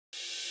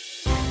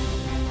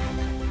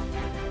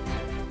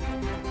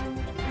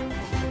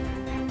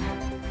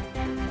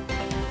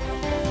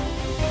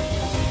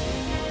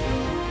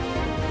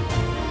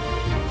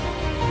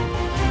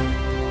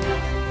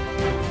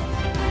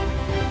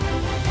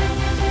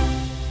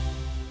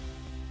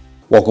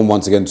Welcome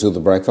once again to The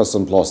Breakfast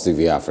on Plus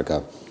TV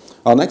Africa.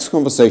 Our next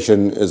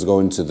conversation is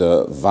going to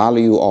the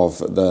value of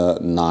the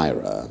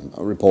Naira.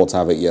 Reports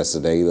have it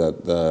yesterday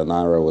that the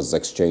Naira was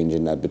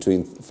exchanging at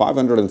between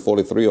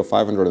 543 or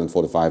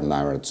 545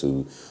 Naira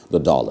to the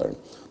dollar.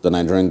 The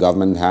Nigerian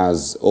government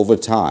has, over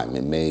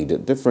time,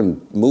 made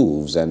different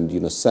moves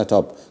and, set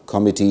up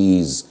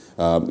committees,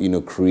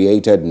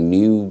 created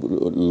new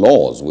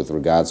laws with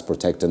regards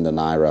protecting the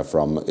Naira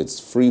from its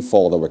free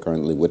fall that we're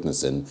currently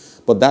witnessing.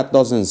 But that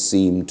doesn't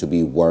seem to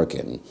be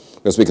working.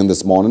 We're speaking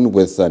this morning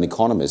with an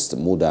economist,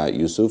 Muda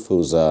Yusuf,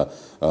 who's a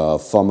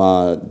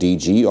former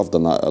DG of the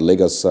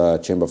Lagos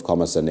Chamber of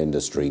Commerce and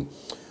Industry.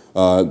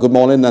 Good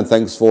morning and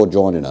thanks for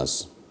joining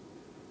us.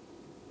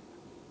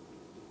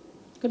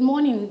 Good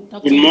morning,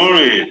 Dr. Good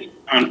morning,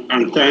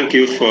 and thank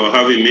you for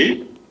having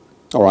me.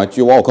 All right,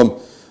 you're welcome.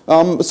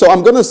 So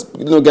I'm going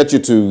to get you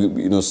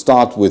to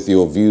start with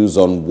your views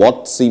on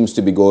what seems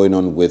to be going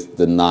on with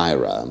the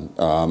Naira.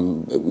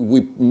 We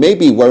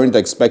maybe weren't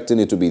expecting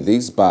it to be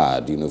this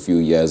bad, a few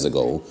years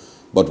ago,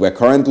 but we're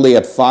currently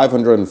at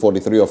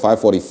 543 or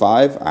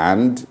 545,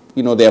 and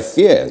there are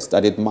fears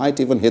that it might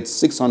even hit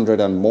 600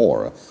 and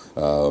more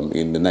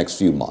in the next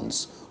few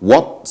months.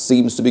 What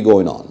seems to be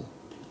going on?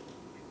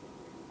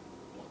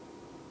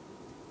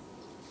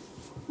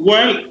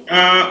 Well,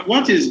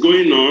 what is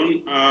going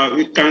on,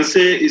 we can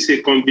say is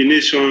a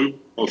combination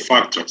of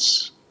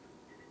factors.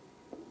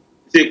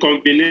 It's a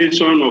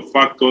combination of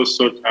factors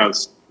such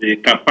as the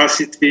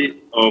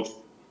capacity of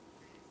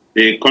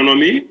the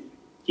economy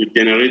to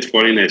generate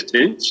foreign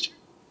exchange.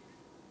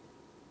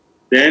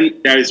 Then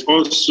there is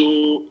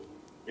also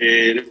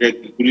a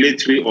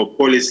regulatory or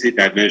policy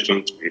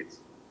dimension to it.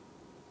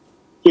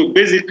 So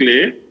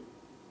basically,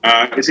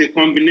 it's a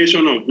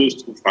combination of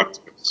those two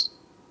factors.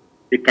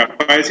 The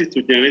capacity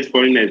to generate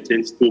foreign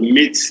exchange to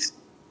meet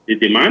the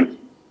demand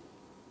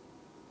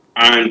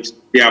and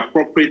the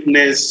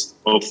appropriateness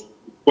of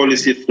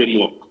policy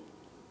framework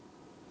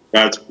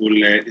that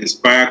will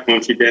inspire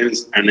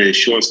confidence and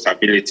ensure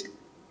stability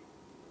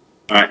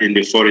in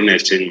the foreign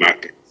exchange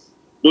market.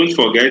 Don't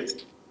forget,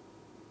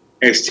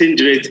 exchange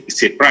rate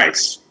is a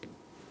price.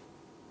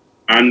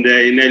 And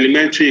in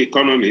elementary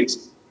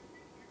economics,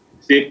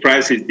 the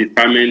price is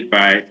determined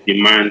by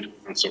demand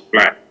and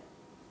supply.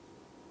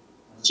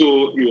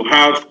 So you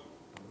have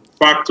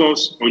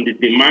factors on the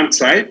demand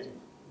side,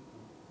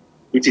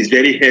 which is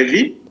very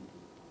heavy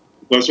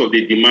because of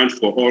the demand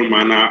for all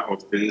manner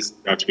of things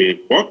that we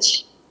import.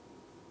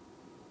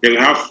 Then we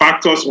have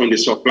factors on the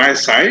supply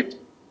side,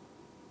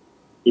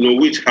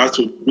 which has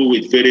to do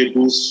with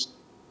variables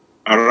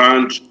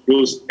around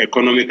those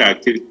economic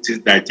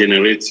activities that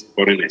generate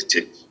foreign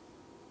exchange.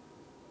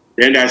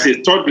 Then there's a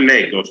third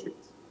leg of it,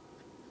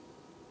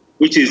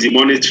 which is the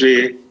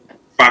monetary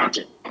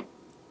factor.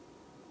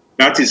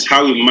 That is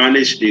how we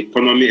manage the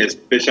economy,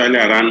 especially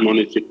around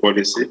monetary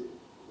policy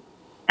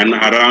and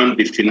around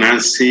the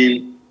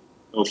financing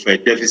of a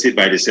deficit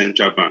by the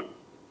central bank.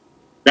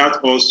 That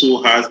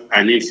also has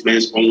an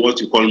influence on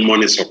what we call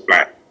money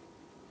supply.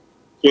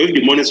 So if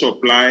the money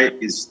supply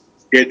is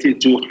getting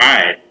too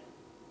high,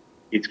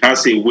 it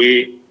has a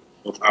way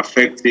of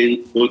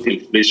affecting both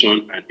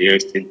inflation and the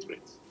exchange rate.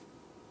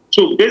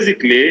 So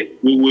basically,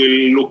 we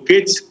will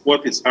locate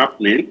what is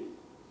happening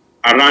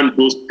around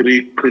those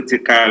three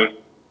critical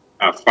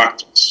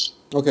factors.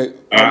 Okay.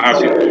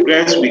 As we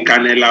progress, we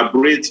can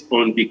elaborate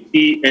on the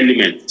key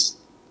elements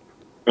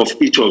of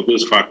each of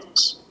those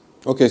factors.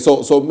 Okay, so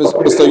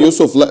Mr.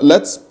 Yusuf,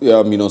 let's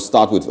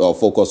start with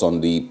focus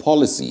on the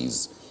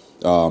policies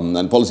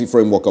and policy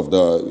framework of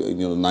the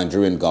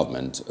Nigerian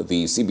government,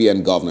 the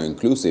CBN governor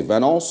inclusive,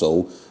 and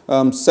also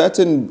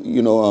certain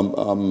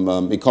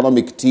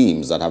economic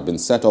teams that have been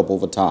set up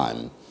over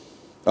time.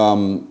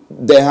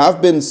 There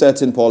have been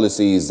certain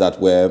policies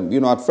that were,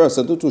 at first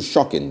a little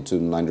shocking to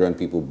Nigerian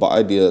people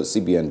by the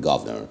CBN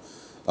governor.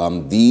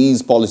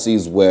 These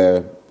policies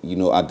were,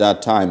 at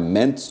that time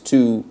meant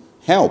to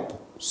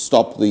help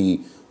stop the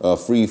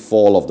free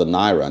fall of the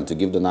Naira and to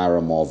give the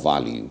Naira more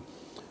value.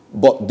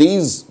 But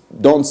these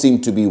don't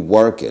seem to be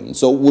working.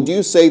 So would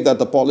you say that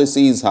the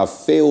policies have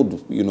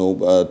failed,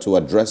 to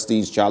address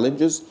these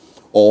challenges?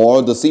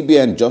 Or the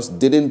CBN just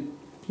didn't,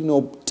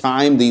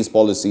 time these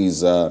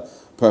policies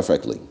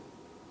perfectly?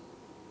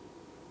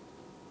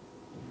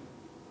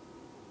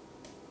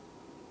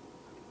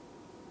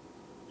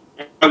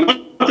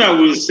 What I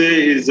will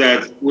say is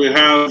that we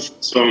have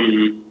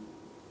some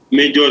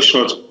major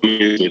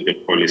shortcomings with the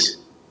policy.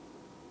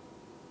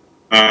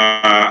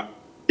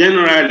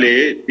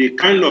 Generally, the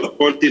kind of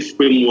policy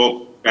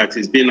framework that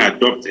is being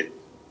adopted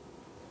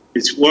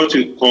is what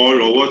we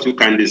call or what we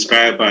can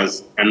describe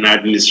as an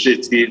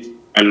administrative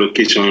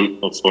allocation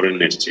of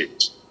foreign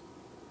exchange,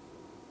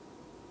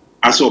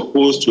 as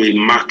opposed to a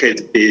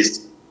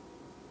market-based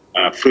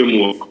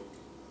framework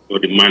for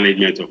the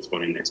management of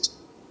foreign exchange.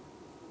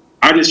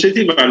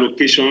 Administrative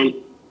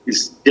allocation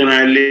is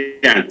generally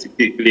and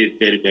typically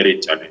very, very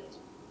challenging.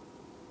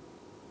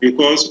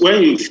 Because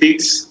when you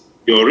fix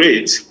your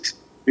rates,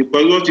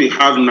 because what we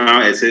have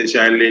now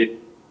essentially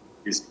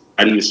is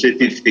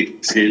administrative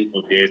fixing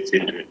of the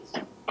exchange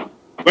rate.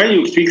 When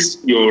you fix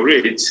your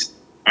rates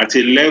at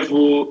a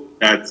level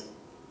that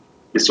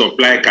the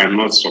supply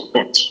cannot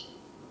support,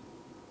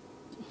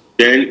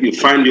 then you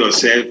find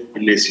yourself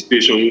in a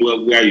situation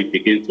where you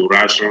begin to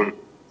ration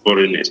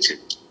foreign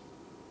exchange.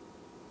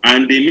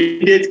 And the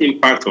immediate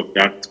impact of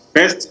that,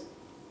 first,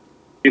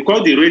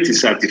 because the rate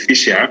is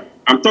artificial,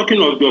 I'm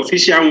talking of the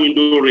official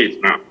window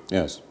rate now.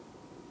 Yes.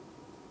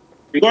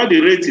 Because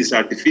the rate is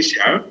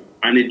artificial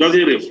and it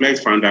doesn't reflect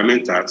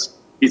fundamentals,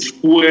 it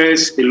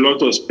fuels a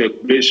lot of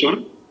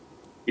speculation.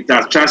 It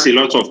attracts a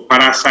lot of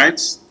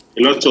parasites,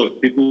 a lot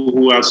of people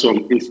who have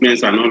some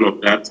influence and all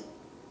of that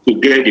to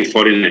get the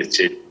foreign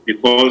exchange,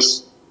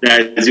 because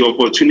there is the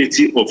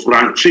opportunity of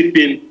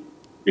round-tripping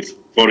the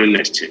foreign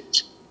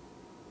exchange.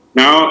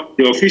 Now,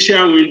 the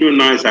official window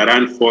now is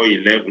around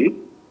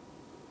 411.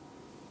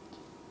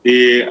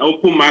 The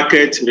open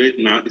market rate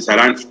now is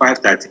around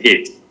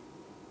 538.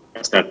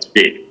 That's that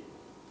today.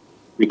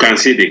 You can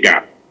see the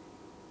gap.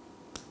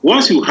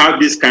 Once you have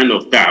this kind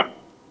of gap,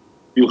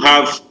 you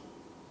have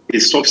a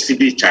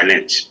subsidy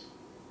challenge.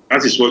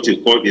 That is what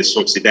you call the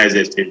subsidized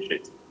exchange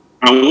rate.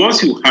 And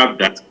once you have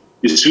that,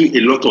 you see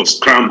a lot of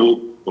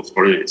scramble for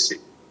foreign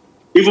exchange,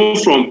 even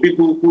from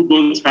people who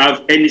don't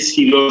have any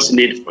serious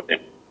need for them.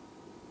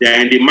 They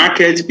are in the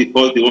market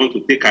because they want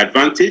to take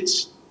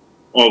advantage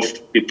of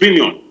the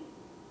premium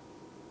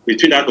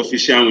between that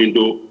official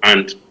window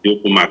and the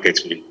open market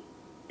window.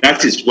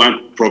 That is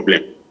one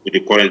problem with the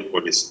current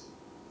policy.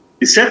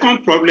 The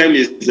second problem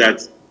is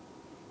that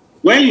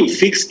when you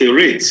fix a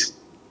rate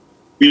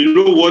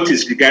below what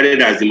is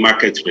regarded as the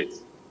market rate,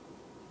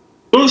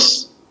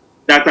 those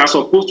that are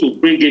supposed to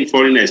bring in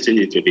foreign exchange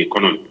into the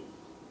economy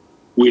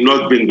will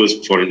not bring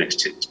those foreign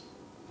exchange.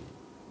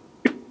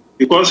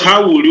 Because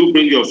how will you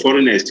bring your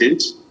foreign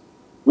exchange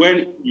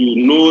when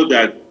you know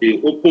that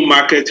the open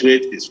market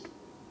rate is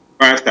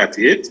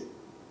 538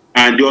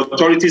 and the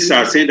authorities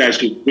are saying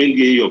that you should bring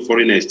in your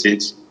foreign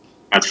exchange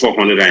at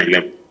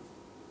 411?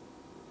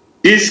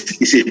 This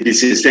is a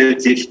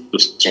disincentive to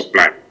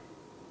supply.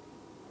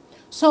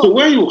 So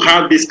when you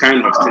have this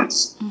kind of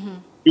things,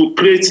 you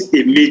create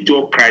a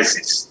major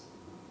crisis.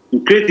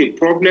 You create a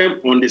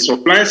problem on the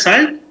supply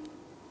side,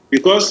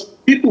 because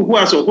people who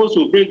are supposed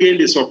to bring in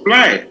the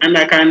supply, and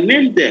I can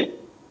name them,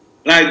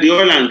 like the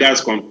oil and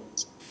gas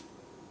companies,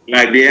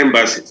 like the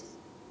embassies.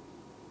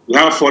 We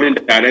have foreign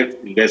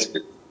direct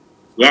investment.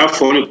 We have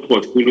foreign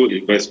portfolio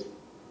investment.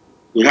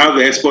 We have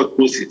the export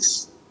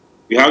proceeds.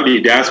 We have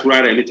the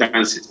diaspora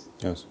remittances.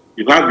 Yes.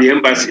 You have the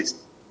embassies.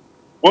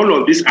 All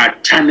of these are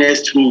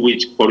channels through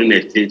which foreign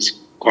exchange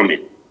come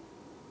in.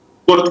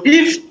 But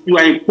if you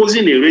are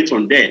imposing a rate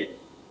on them,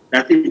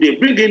 that if they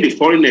bring in the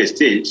foreign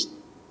exchange,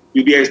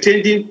 you'll be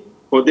exchanging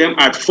for them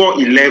at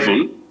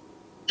 411,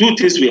 two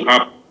things will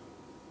happen.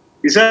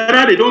 It's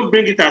either they don't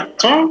bring it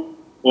at all,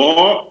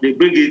 or they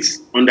bring it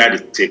under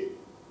the table,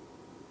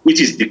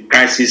 which is the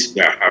crisis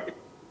we are having.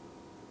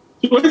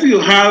 So if you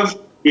have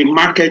a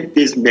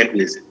market-based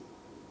mechanism,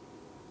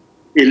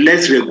 a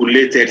less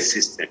regulated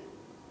system,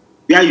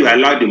 where you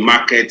allow the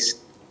market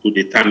to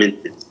determine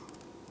things,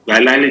 you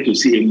are likely to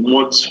see a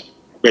much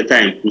better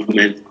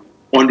improvement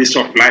on the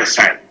supply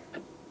side.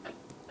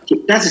 So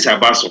that is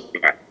about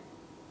supply.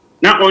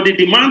 Now, on the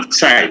demand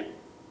side,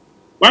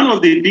 one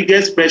of the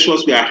biggest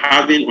pressures we are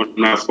having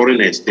on our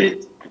foreign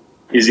exchange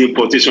is the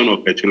importation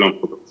of petroleum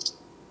products.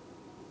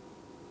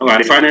 Our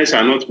refineries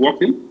are not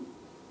working.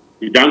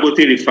 The Dangote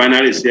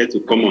refinery is here to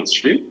come on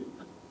stream.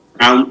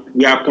 And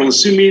we are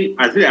consuming,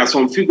 as there are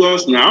some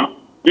figures now,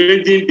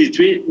 ranging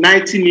between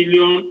 90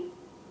 million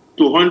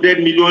to 100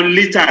 million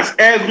liters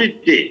every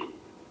day.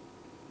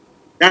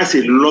 That's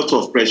a lot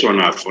of pressure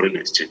on our foreign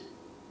exchange.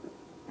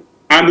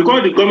 And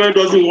because the government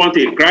doesn't want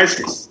a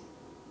crisis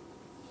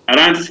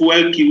around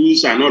fuel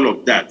queues and all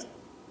of that,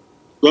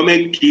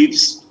 government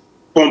keeps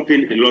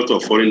pumping a lot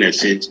of foreign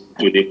exchange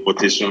to the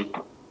importation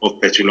of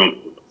petroleum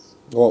products.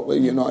 Well,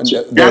 you know, and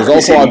So there's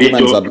also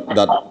arguments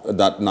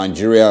that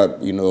Nigeria,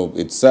 you know,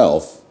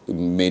 itself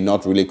may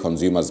not really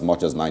consume as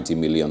much as 90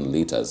 million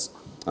liters.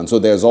 And so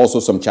there's also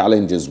some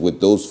challenges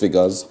with those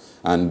figures,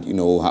 and you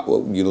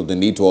know the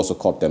need to also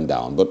cut them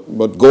down.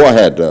 But go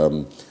ahead,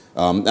 and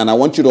I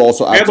want you to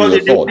also add to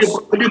your thoughts.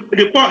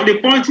 The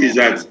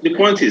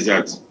point is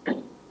that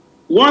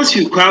once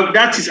you have,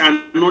 that is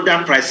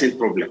another pricing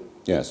problem.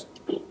 Yes.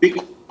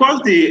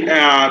 Because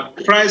the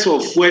price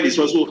of fuel is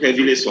also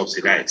heavily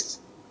subsidized.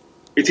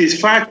 It is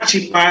far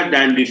cheaper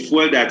than the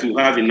fuel that we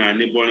have in our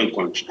neighboring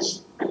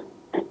countries.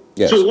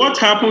 Yes. So what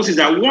happens is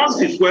that once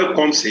the fuel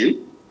comes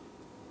in,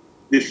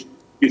 the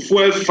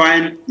fuel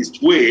finds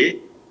its way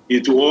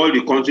into all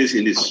the countries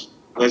in this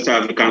West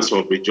African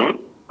sub-region,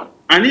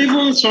 and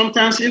even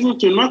sometimes even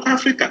to North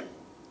Africa,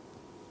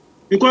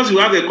 because we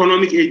have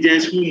economic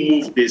agents who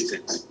move these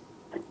things.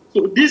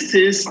 So these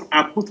things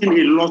are putting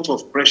a lot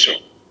of pressure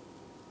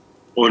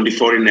on the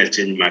foreign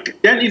exchange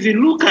market. Then if you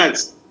look at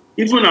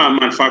even our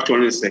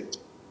manufacturing sector,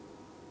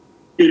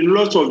 a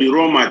lot of the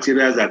raw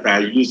materials that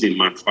are used in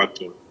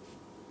manufacturing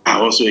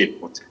are also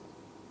imported.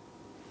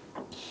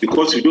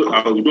 because we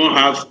don't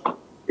have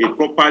a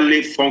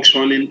properly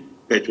functioning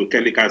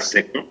petrochemical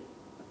sector.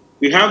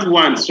 We have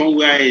one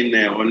somewhere in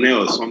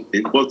Onel or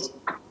something, but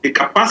the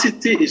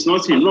capacity is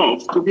not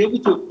enough to be able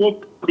to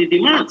cope with the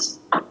demands.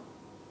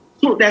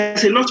 So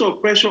there's a lot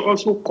of pressure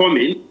also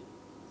coming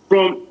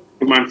from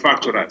the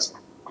manufacturers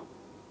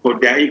for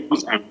their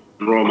inputs and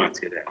raw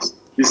materials.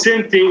 The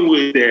same thing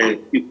with the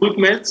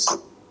equipment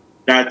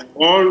that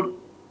all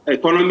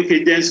economic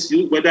agents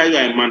use, whether you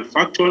are in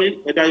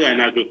manufacturing, whether you are in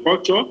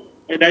agriculture,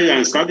 whether you are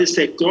in service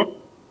sector.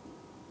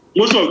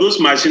 Most of those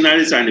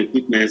machineries and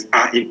equipments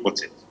are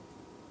imported.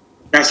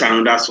 That's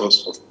another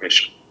source of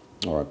pressure.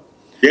 All right.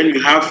 Then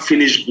you have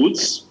finished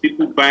goods.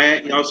 People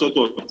buy all sorts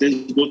of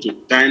things, go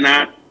to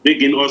China,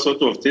 bring in all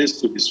sorts of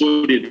things to be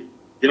sold in,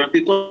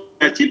 because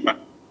they're cheaper.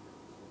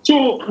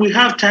 So we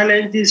have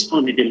challenges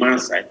on the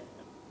demand side.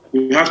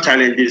 We have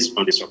challenges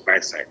on the supply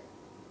side.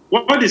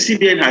 What the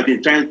CBN has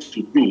been trying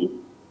to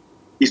do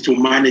is to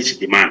manage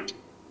demand.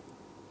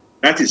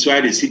 That is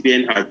why the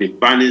CBN has been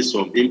banning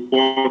some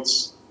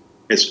imports,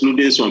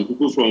 excluding some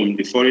people from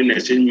the foreign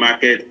exchange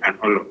market and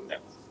all of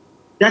that.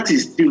 That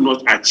is still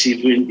not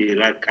achieving the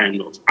right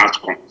kind of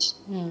outcomes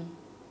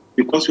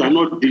because we are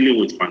not dealing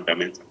with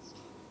fundamentals.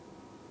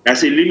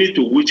 There's a limit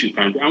to which you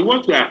can do. And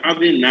what we are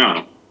having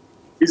now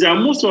is that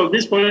most of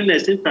these foreign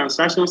exchange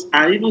transactions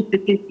are even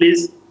taking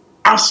place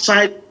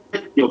outside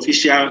the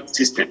official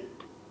system.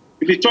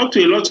 If you talk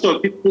to a lot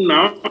of people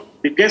now,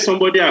 they get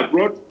somebody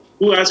abroad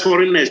who has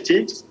foreign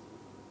exchange,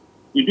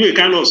 you do a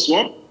kind of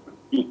swap,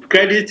 you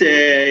credit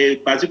a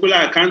particular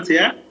account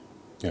here,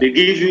 they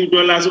give you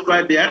dollars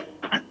over there.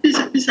 And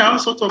these are all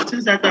sorts of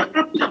things that are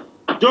happening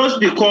just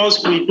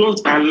because we don't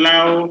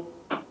allow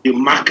the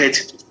market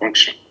to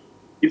function.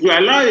 If we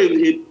allow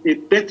a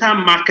better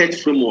market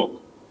framework,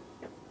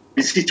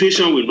 the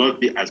situation will not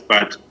be as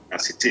bad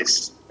as it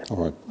is. All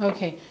right.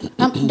 Okay.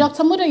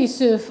 Dr. Muda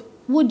Yusuf,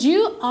 would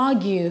you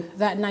argue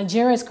that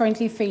Nigeria is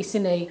currently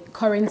facing a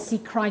currency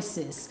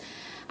crisis?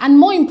 And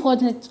more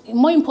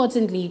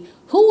importantly,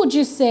 who would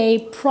you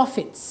say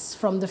profits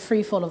from the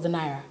free fall of the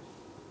Naira?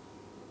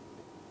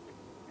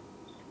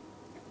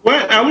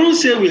 Well, I won't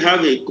say we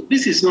have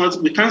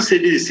we can't say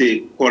this is a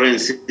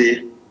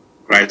currency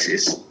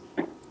crisis.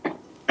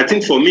 I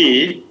think for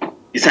me,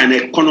 it's an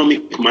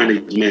economic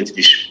management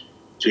issue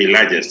to a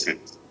large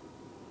extent.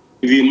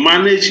 If we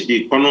manage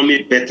the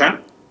economy better,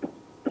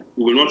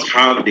 we will not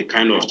have the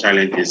kind of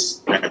challenges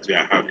that we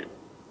are having.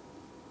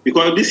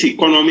 Because this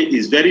economy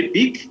is very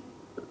big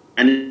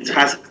and it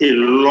has a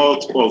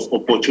lot of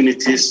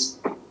opportunities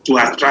to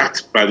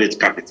attract private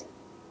capital.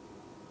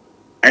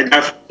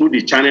 Either through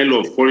the channel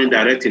of foreign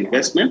direct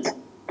investment,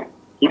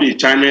 through the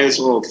channels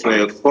of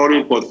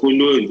foreign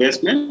portfolio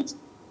investment,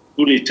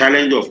 through the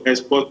challenge of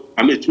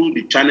through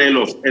the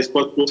channel of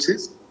export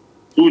process,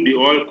 through the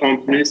oil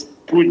companies,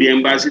 through the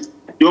embassies.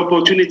 The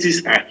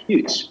opportunities are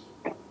huge.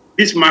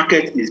 This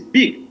market is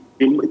big.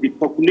 The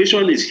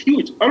population is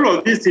huge. All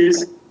of these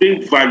things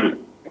bring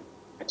value.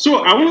 So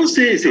I won't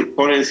say it's a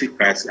currency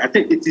crisis. I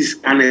think it is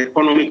an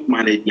economic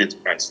management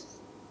crisis.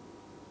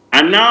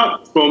 And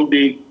now, from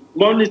the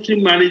monetary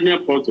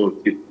management point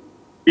of view,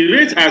 the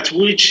rate at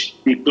which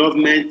the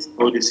government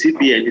or the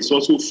CBN is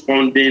also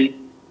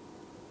funding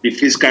the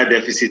fiscal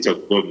deficit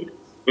of government.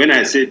 When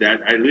I say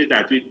that, I rate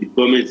at which the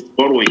government is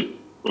borrowing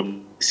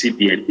from the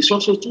CBN is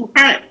also too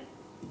high.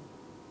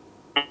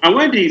 And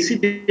when the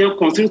CBN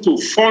continues to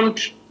fund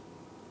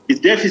the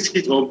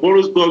deficit or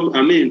borrows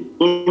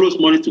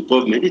money to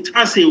government, it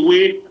has a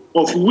way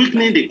of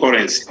weakening the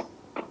currency.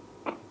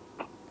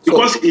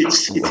 Because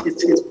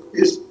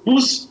it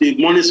boosts the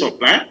money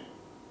supply.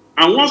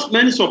 And once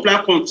money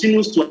supply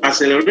continues to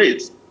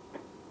accelerate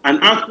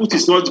and output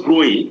is not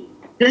growing,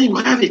 then you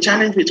have a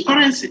challenge with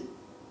currency.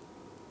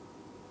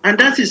 And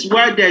that is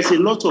why there is a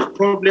lot of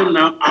problem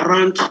now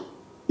around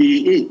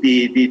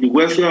the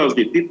welfare of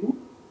the people,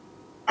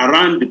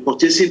 around the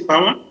purchasing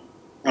power,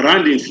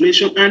 around the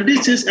inflation. And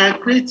these things are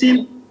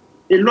creating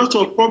a lot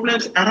of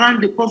problems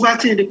around the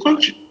poverty in the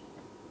country.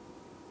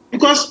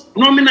 Because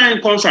nominal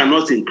incomes are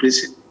not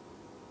increasing.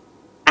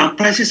 And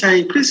prices are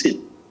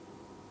increasing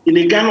in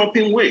a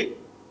galloping way.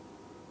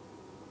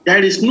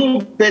 There is no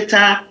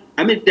greater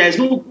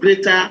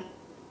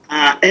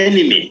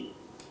enemy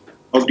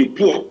of the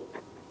poor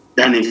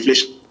than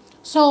inflation.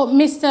 So,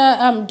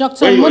 Mr.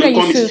 Dr. When your Muda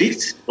income Yusuf, is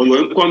fixed, or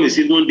your income is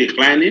even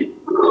declining,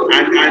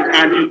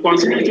 and you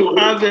continue to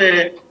have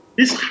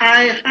these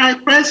high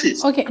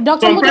prices. Okay,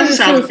 Dr. Some Muda prices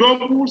Yusuf, have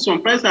doubled,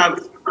 some prices have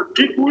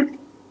tripled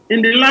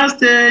in the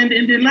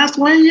last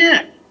 1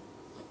 year.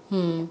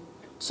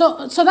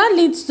 So that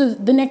leads to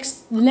the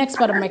next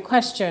part of my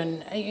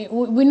question.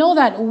 We know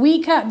that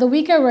the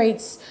weaker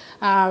rates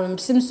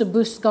seems to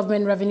boost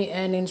government revenue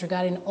earnings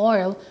regarding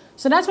oil.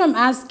 So that's why I'm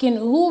asking,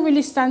 who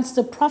really stands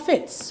to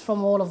profits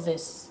from all of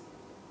this?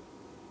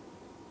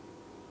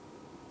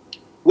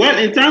 Well,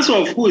 in terms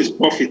of who is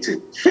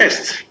profiting,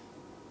 first,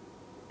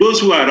 those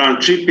who are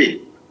around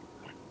tripping,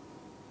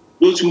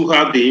 those who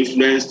have the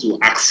influence to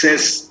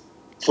access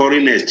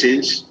foreign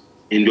exchange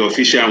in the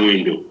official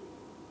window.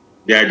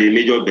 they are the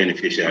major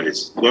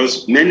beneficiaries,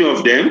 because many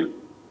of them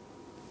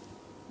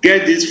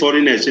get this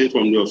foreign exchange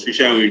from the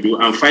official window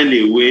and find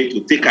a way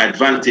to take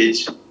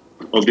advantage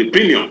of the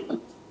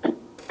premium,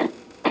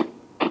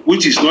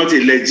 which is not a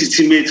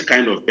legitimate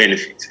kind of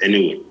benefit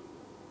anyway.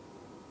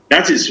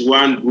 That is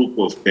one group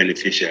of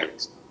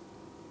beneficiaries.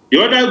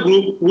 The other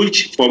group,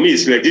 which for me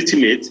is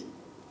legitimate,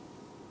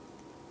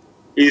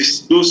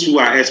 is those who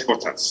are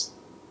exporters,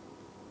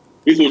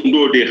 even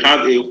though they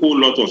have a whole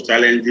lot of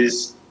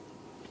challenges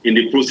in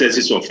the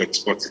processes of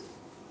exporting.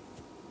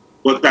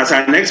 But as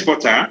an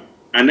exporter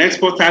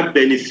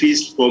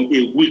benefits from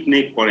a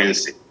weakening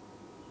currency.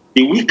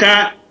 The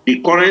weaker the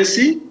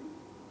currency,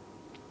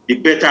 the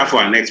better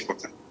for an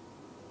exporter,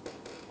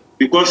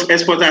 because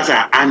exporters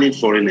are earning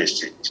foreign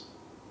exchange.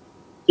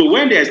 So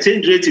when the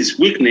exchange rate is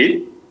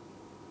weakening,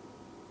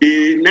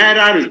 the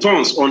Naira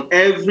returns on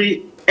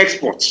every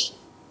export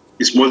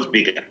is much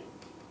bigger.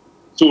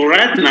 So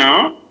right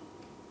now,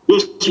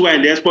 those who are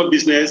in the export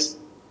business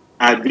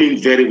are doing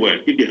very well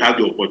if they have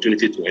the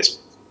opportunity to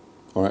export.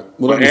 All right.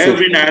 For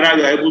every Naira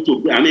you are able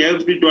to,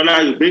 every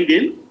dollar you bring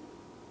in,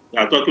 you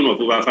are talking of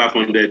over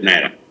 500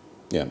 Naira.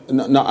 Yeah.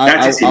 Now,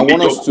 I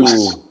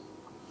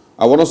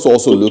want us to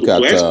also look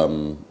at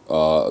the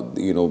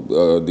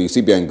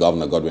CBN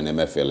governor, Godwin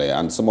Emefiele,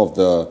 and some of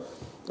the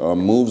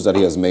moves that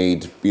he has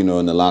made, in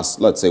the last,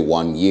 let's say,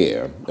 1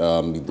 year.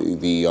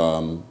 The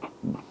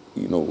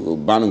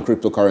ban on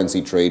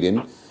cryptocurrency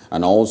trading,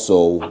 and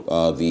also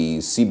the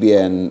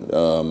CBN,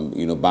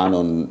 ban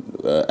on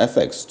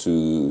FX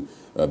to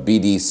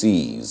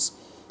BDCs.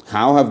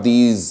 How have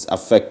these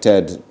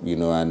affected,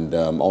 and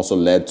also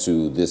led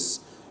to this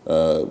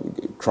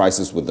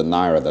crisis with the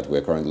Naira that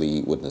we're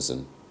currently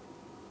witnessing?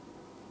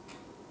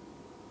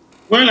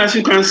 Well, as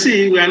you can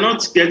see, we are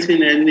not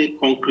getting any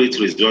concrete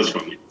results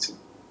from it.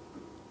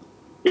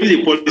 If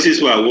the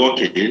policies were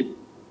working,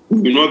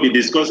 we will not be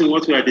discussing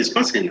what we are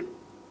discussing now.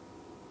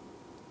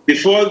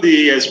 Before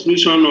the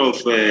exclusion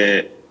of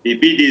the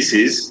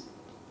BDCs,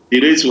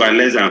 the rates were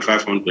less than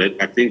 500,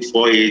 I think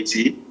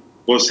 480,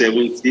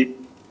 470,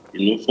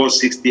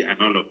 460,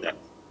 and all of that.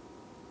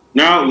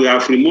 Now we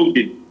have removed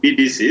the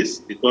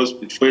BDCs because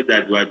we felt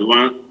that we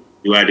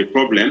are the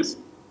problems.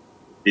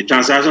 The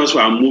transactions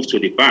were moved to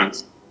the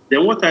banks.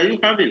 Then what are you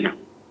having now?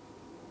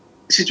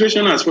 The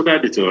situation has further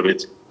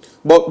deteriorated.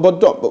 But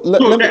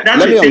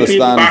let me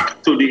understand.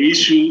 Back to the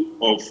issue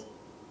of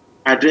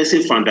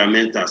addressing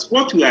fundamentals.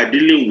 What we are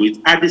dealing with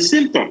are the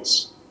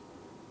symptoms.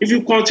 If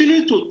you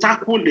continue to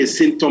tackle the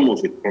symptom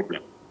of the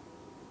problem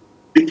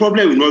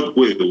will not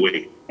go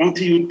away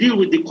until you deal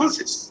with the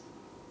causes.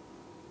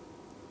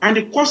 And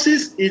the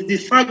causes is the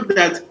fact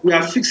that we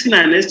are fixing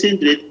an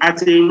exchange rate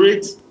at a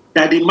rate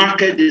that the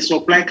market, the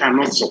supply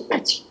cannot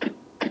support.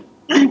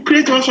 And you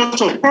create all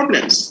sorts of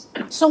problems.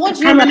 So what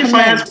do you recommend? How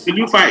many fires will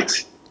you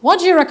fight? What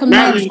do you recommend,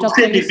 now you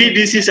Dr. say the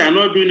BDCs are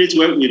not doing it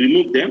well, we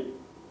remove them.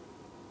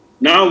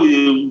 Now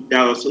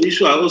there was an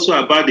issue also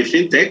about the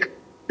fintech.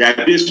 They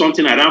are doing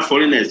something around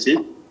foreign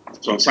exchange.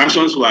 Some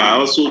sanctions were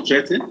also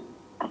threatened.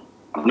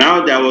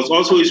 Now there was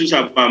also issues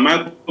about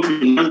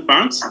microfinance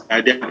banks.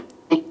 They are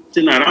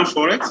something around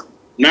forex.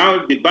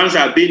 Now the banks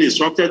are being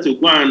instructed to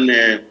go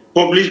and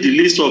publish the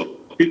list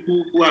of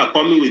people who are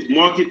coming with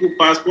multiple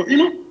passports.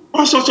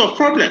 All sorts of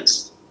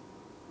problems.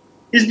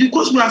 It's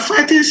because we are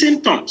fighting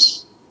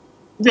symptoms.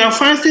 If we are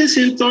fighting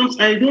symptoms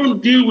and you don't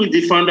deal with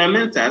the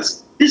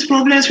fundamentals, these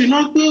problems will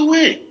not go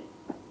away.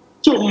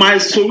 So my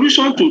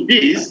solution to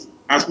this,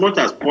 as much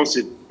as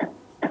possible,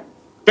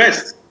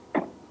 first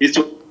is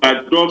to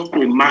adopt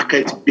a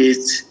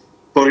market-based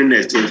foreign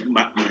exchange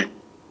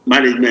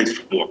management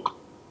framework.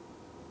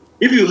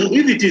 If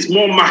it is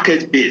more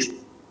market-based,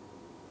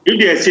 if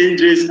the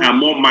exchange rates are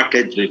more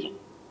market-driven,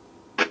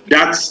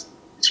 that's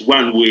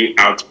one way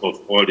out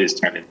of all these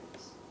challenges.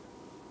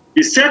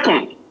 The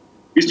second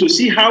is to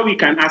see how we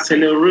can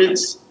accelerate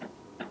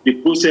the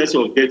process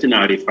of getting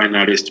our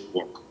refineries to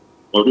work,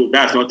 although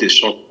that's not a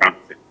short-term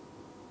thing.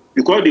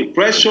 Because the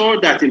pressure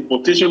that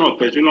importation of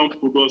petroleum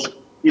products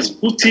is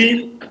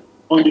putting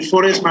on the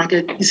forex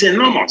market is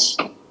enormous.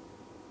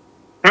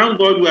 Thank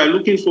God we are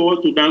looking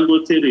forward to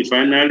Dangote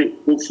refinery.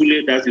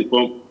 Hopefully that will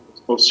come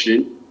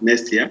upstream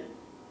next year.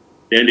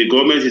 Then the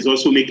government is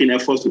also making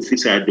efforts to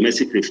fix our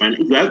domestic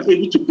refinery. If we are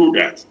able to do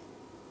that,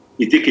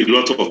 it takes a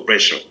lot of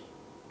pressure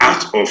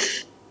out of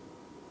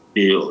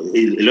a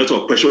lot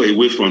of pressure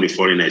away from the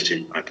foreign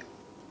exchange market.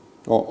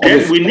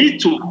 Then we need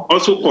to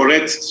also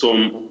correct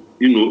some,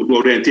 the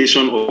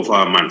orientation of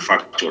our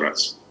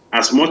manufacturers.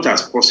 As much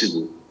as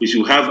possible, we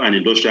should have an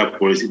industrial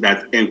policy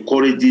that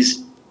encourages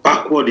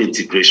backward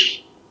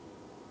integration,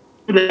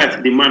 so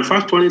that the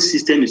manufacturing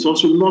system is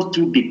also not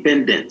too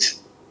dependent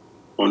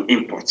on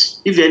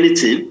imports. If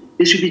anything,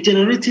 they should be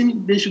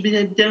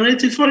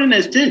generating foreign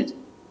exchange.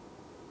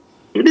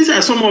 So these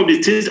are some of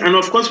the things, and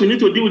of course, we need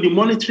to deal with the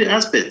monetary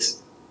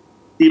aspects.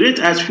 The rate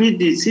at which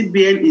the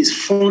CBN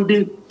is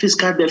funding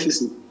fiscal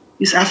deficit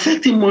is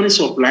affecting money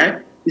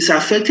supply, it's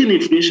affecting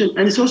inflation,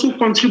 and it's also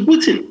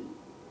contributing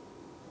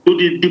to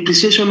the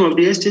depreciation of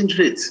the exchange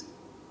rate.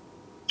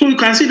 So you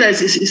can see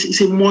that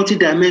it's a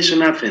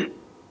multi-dimensional thing.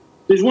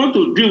 So if you want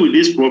to deal with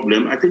this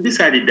problem, I think these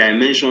are the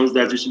dimensions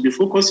that we should be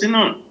focusing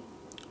on.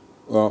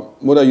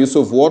 Muda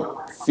Yusuf,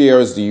 what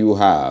fears do you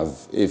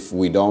have if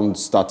we don't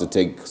start to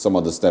take some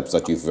of the steps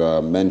that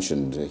you've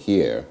mentioned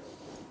here?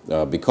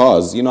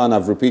 Because, and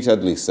I've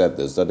repeatedly said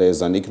this, that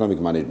there's an economic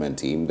management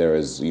team, there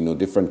is,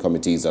 different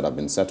committees that have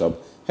been set up,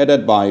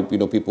 headed by,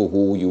 people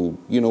who you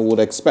would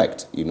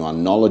expect, are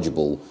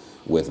knowledgeable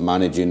with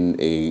managing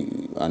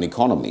an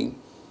economy.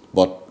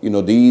 But,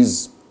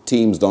 these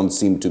teams don't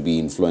seem to be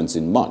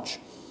influencing much.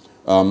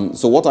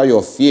 So what are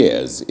your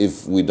fears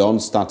if we don't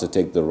start to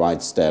take the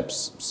right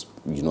steps,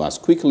 as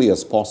quickly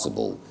as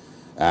possible?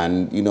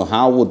 And,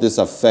 how would this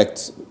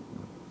affect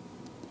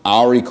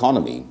our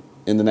economy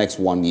in the next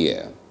 1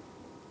 year?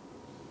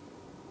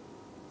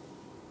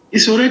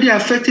 It's already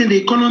affecting the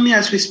economy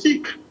as we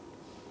speak.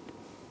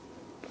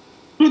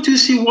 Don't you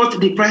see what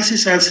the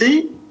prices are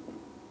saying?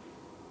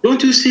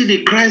 Don't you see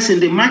the cries in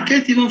the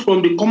market, even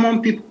from the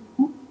common people?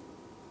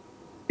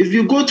 If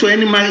you go to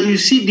any market, you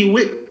see the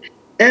way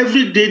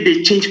every day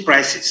they change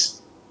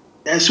prices.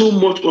 There's so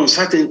much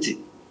uncertainty.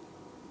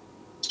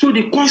 So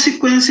the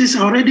consequences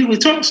are already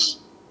with us.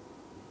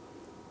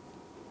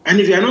 And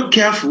if you are not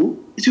careful,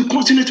 it will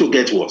continue to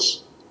get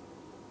worse.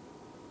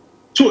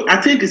 So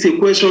I think it's a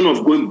question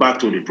of going back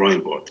to the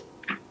drawing board.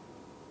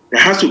 There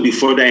has to be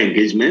further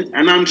engagement.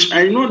 And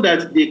I know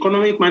that the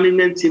economic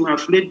management team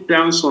have laid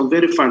down some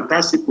very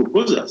fantastic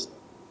proposals.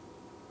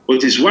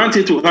 But it's one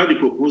thing to have the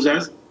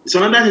proposals. It's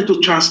another thing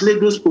to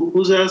translate those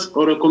proposals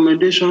or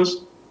recommendations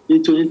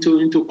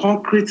into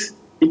concrete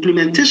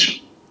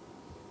implementation.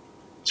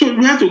 So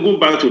we have to go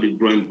back to the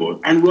drawing board,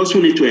 and we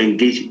also need to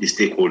engage the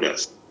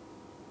stakeholders.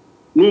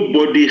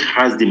 Nobody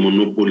has the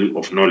monopoly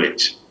of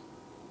knowledge.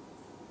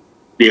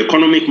 The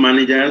economic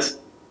managers,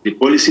 the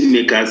policy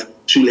makers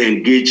should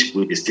engage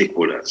with the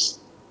stakeholders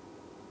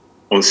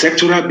on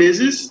sectoral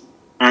basis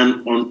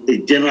and on a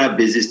general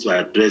basis to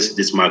address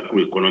these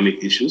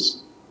macroeconomic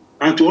issues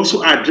and to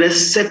also address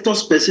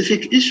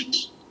sector-specific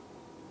issues.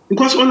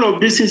 Because all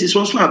of these things is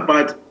also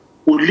about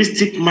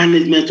holistic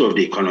management of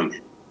the economy.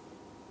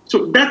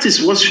 So that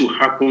is what should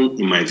happen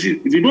in my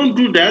view. If you don't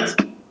do that,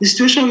 the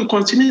situation will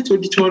continue to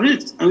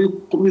deteriorate, and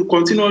we will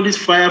continue all this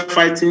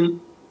firefighting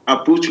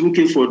approach,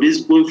 looking for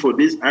this, going for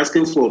this,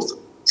 asking for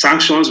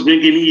sanctions,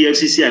 bringing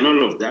EFCC and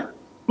all of that.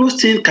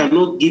 Those things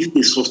cannot give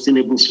a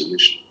sustainable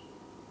solution.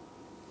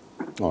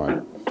 All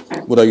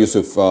right. Muda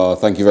Yusuf,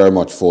 thank you very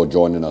much for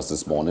joining us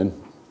this morning.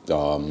 We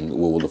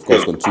will, of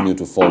course, continue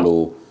to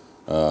follow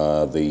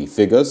the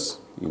figures,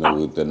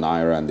 with the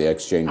Naira and the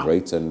exchange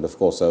rates. And, of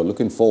course,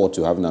 looking forward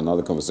to having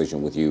another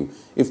conversation with you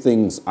if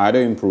things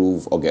either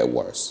improve or get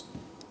worse.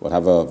 But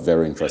have a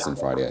very interesting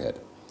Friday ahead.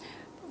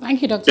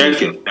 Thank you, Dr.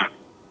 Thank Yusuf.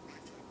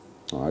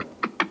 you. All right.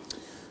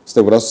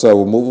 Stay with us.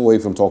 We'll move away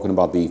from talking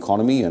about the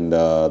economy and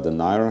the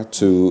Naira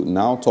to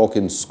now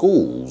talking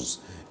schools.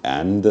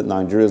 And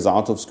Nigeria's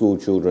out-of-school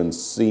children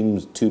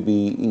seems to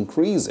be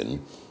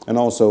increasing. And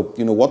also,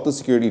 what the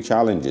security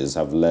challenges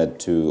have led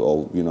to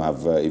or,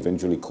 have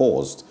eventually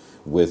caused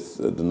with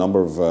the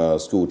number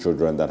of school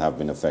children that have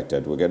been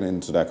affected. We're getting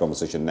into that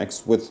conversation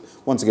next with,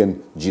 once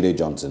again, Jide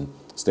Johnson.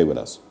 Stay with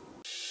us.